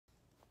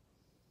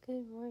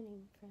Good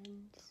morning,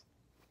 friends.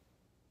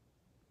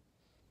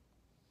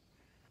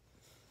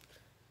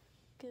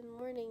 Good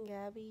morning,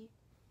 Gabby.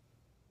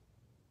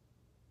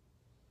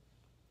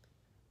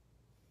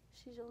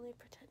 She's only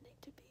pretending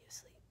to be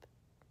asleep.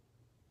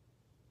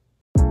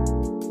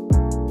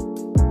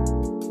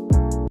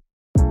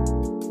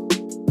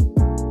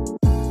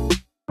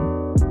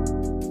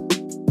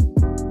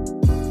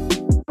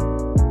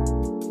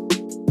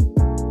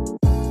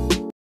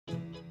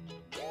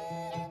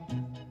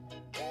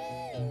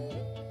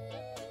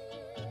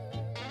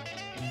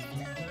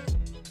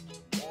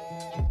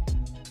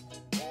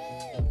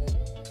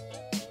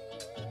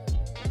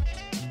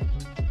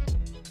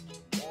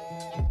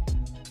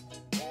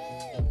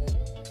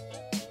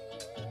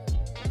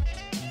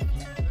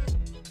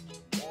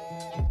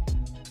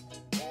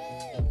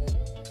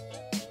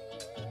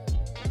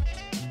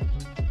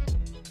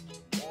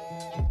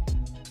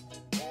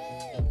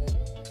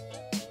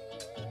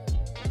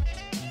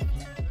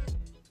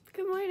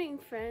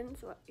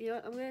 Friends, you know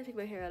what? I'm gonna take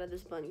my hair out of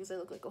this bun because I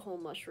look like a whole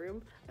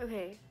mushroom.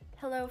 Okay,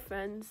 hello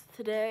friends.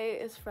 Today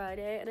is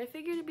Friday and I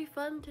figured it'd be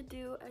fun to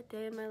do a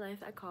day in my life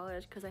at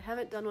college because I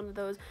haven't done one of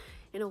those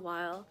in a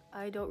while.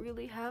 I don't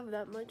really have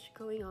that much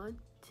going on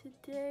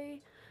today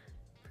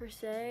per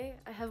se.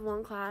 I have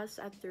one class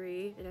at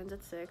 3, it ends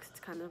at 6, it's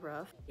kind of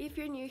rough. If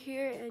you're new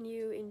here and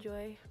you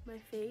enjoy my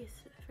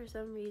face for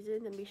some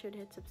reason, then be sure to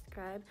hit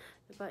subscribe.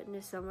 The button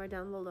is somewhere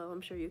down below,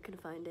 I'm sure you can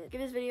find it. Give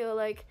this video a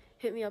like,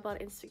 hit me up on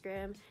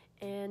Instagram,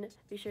 and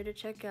be sure to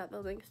check out the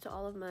links to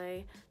all of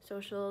my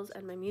socials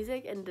and my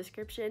music in the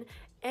description.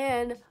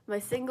 And my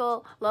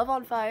single, Love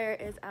on Fire,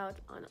 is out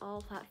on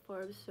all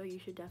platforms, so you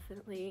should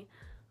definitely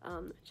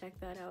check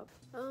that out.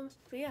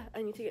 But yeah,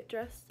 I need to get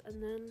dressed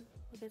and then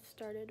we'll get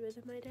started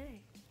with my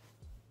day.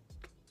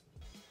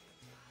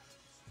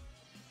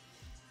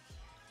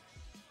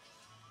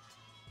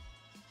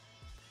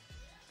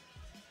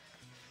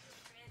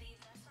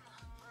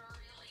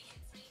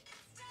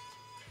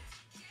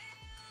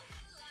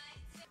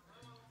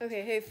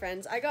 Okay, hey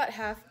friends, I got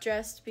half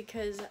dressed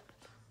because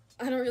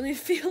I don't really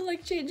feel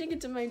like changing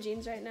into my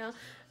jeans right now.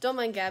 Don't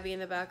mind Gabby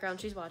in the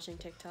background, she's watching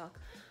TikTok.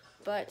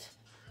 But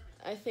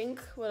I think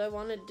what I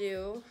want to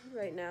do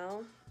right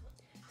now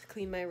is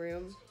clean my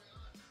room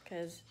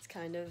because it's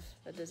kind of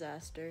a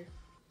disaster.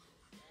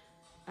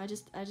 I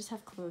just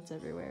have clothes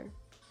everywhere.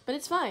 But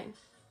it's fine.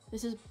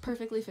 This is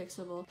perfectly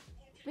fixable.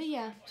 But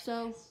yeah,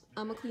 so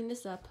I'm gonna clean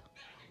this up.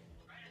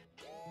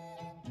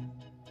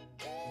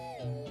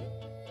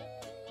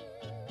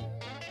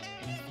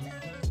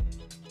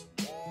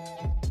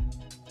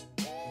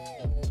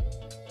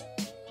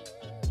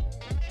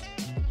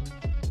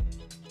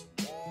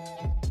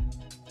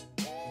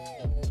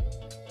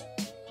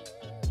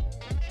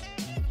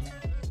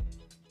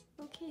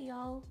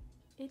 Y'all,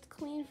 it's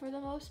clean for the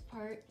most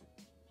part.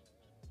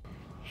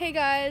 Hey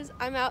guys,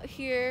 I'm out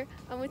here.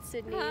 I'm with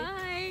Sydney.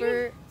 Hi.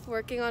 We're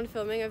working on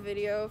filming a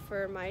video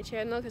for my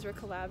channel because we're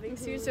collabing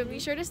soon, so be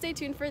sure to stay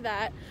tuned for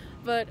that.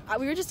 But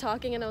we were just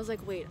talking and I was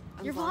like, wait,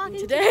 I'm vlogging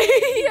today.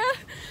 Yeah.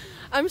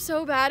 I'm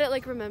so bad at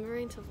like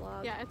remembering to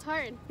vlog. Yeah, it's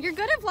hard. You're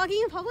good at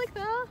vlogging in public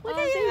though. Look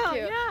at you. Thank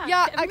you.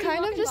 Yeah, I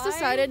kind of just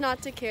decided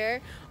not to care.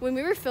 When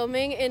we were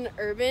filming in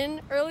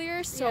Urban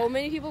earlier, so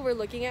many people were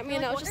looking at me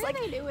and I was just like,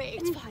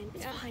 it's fine,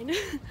 it's fine.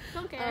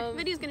 Don't care.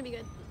 Video's gonna be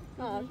good.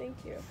 Oh, thank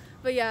you.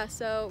 But yeah,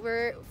 so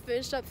we're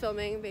finished up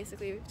filming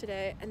basically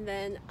today, and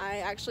then I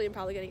actually am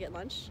probably gonna get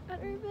lunch at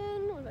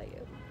Urban. What about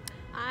you?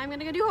 I'm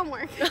gonna go do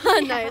homework.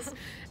 Nice.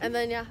 And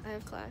then yeah, I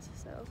have class,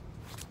 so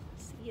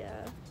see ya.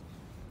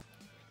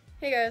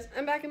 Hey guys,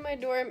 I'm back in my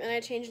dorm and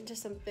I changed into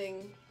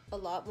something a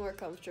lot more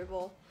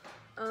comfortable.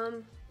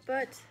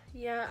 But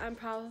yeah, I'm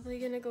probably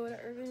gonna go to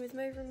Urban with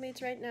my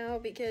roommates right now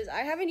because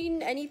I haven't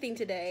eaten anything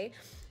today,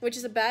 which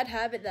is a bad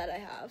habit that I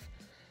have,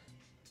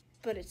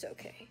 but it's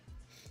okay.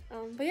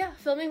 But yeah,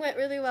 filming went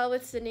really well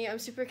with Sydney. I'm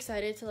super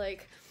excited to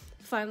like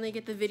finally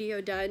get the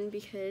video done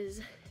because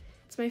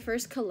it's my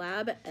first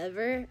collab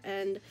ever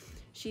and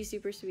she's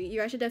super sweet. You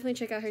guys should definitely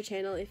check out her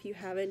channel if you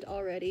haven't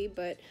already.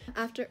 But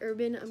after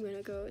Urban, I'm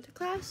gonna go to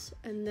class,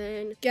 and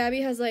then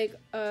Gabby has like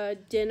a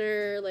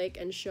dinner like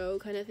and show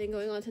kind of thing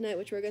going on tonight,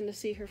 which we're gonna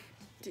see her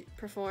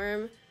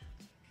perform.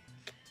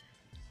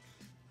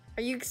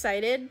 Are you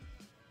excited?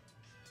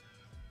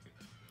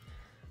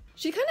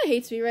 She kind of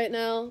hates me right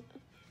now.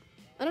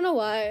 I don't know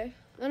why.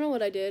 I don't know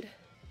what I did.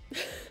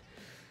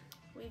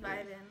 We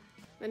vibing.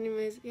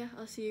 Anyways, yeah,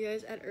 I'll see you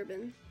guys at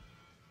Urban.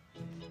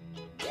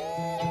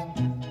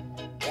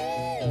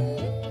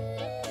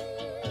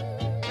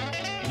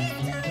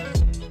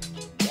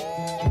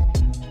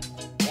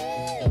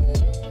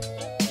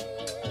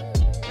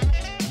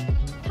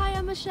 Hi,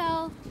 I'm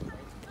Michelle.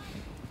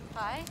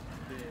 Hi.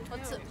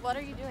 What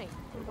are you doing?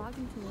 I'm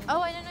vlogging today.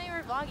 Oh, I didn't know you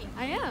were vlogging.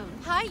 I am.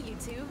 Hi,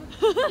 YouTube.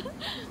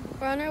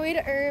 We're on our way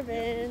to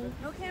Urban.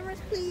 No cameras,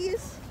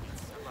 please.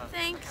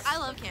 Thanks. I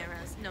love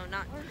cameras. No,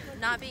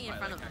 not being in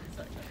front of them.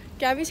 But.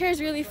 Gabby's hair is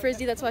really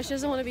frizzy, that's why she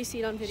doesn't want to be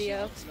seen on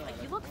video.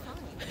 You look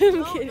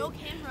fine. No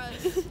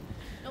cameras.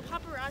 No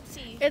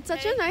paparazzi. It's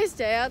such a nice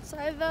day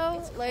outside though.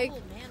 It's like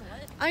cold, man.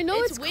 What? I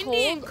know it's windy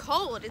cold. and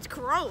cold. It's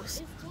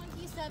gross. It's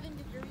 27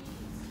 degrees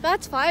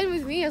That's fine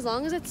with me as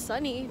long as it's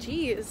sunny.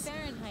 Jeez.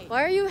 Fahrenheit.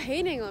 Why are you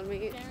hating on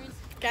me? Fahrenheit.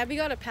 Gabby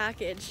got a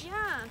package.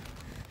 Yeah.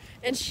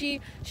 And she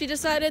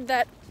decided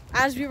that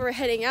as we were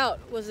heading out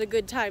was a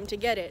good time to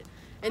get it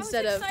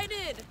instead of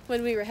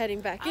when we were heading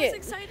back in. I was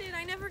excited.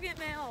 I never get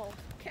mail.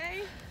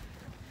 Okay.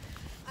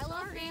 I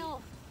love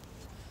mail.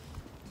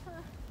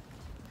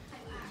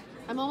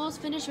 I'm almost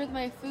finished with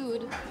my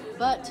food,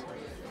 but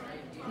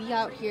we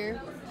out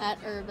here at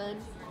Urban.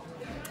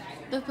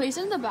 The place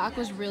in the back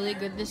was really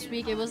good this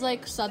week. It was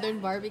like Southern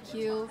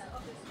barbecue.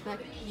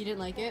 You didn't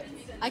like it?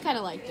 I kind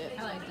of liked it.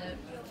 I liked it.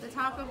 The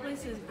taco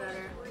place is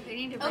better. They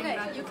need to bring Okay,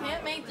 back you the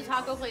can't make the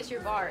taco place your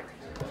bar.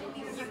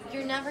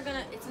 You're never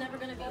gonna. It's never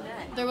gonna be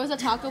met. There was a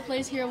taco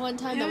place here one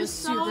time that was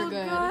super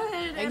good.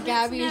 And it's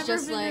Gabby is never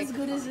just been like, as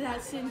good as it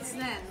has since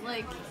then.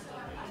 Like,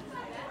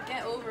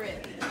 Get over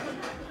it.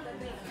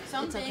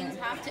 Some It's okay. things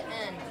have to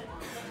end.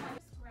 Just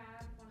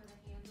grab one of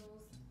the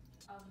handles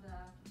of the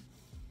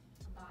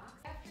box.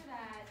 After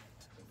that,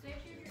 so make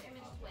sure your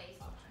image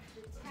placed.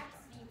 The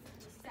text needs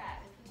to be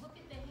set. If you look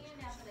at the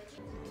handout that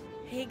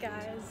I gave hey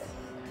guys,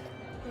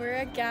 we're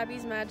at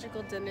Gabby's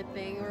magical dinner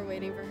thing. We're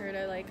waiting for her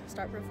to like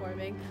start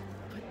performing.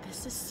 But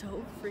this is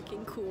so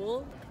freaking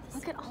cool.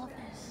 Look at all of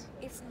this.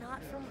 It's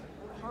not from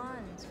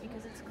Hans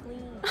because it's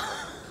clean.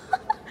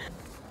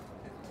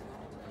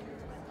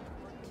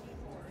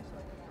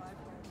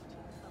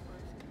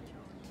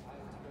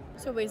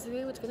 So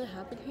basically what's gonna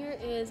happen here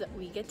is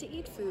we get to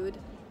eat food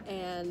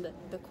and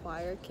the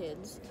choir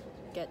kids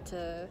get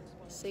to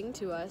sing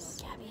to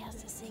us. Gabby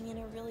has to sing in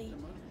a really,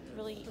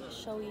 really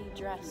showy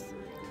dress.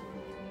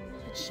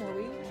 It's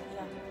showy.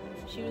 Yeah.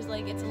 She was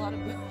like, it's a lot of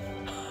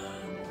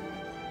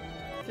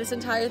This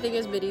entire thing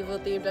is medieval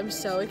themed. I'm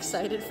so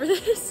excited for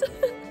this.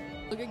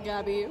 Look at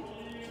Gabby.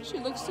 She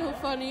looks so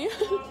funny.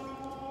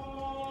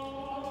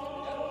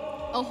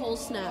 A whole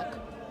snack.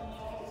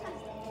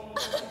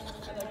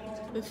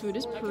 The food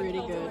is pretty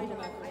good.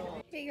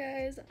 Hey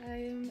guys, I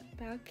am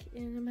back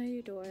in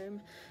my dorm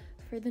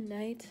for the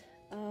night.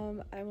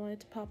 I wanted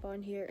to pop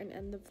on here and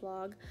end the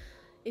vlog.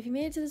 If you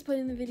made it to this point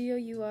in the video,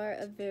 you are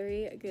a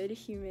very good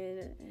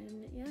human.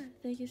 And yeah,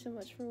 thank you so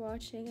much for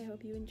watching. I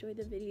hope you enjoyed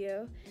the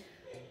video.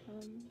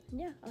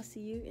 Yeah, I'll see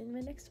you in my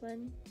next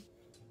one.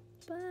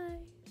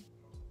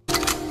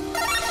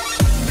 Bye.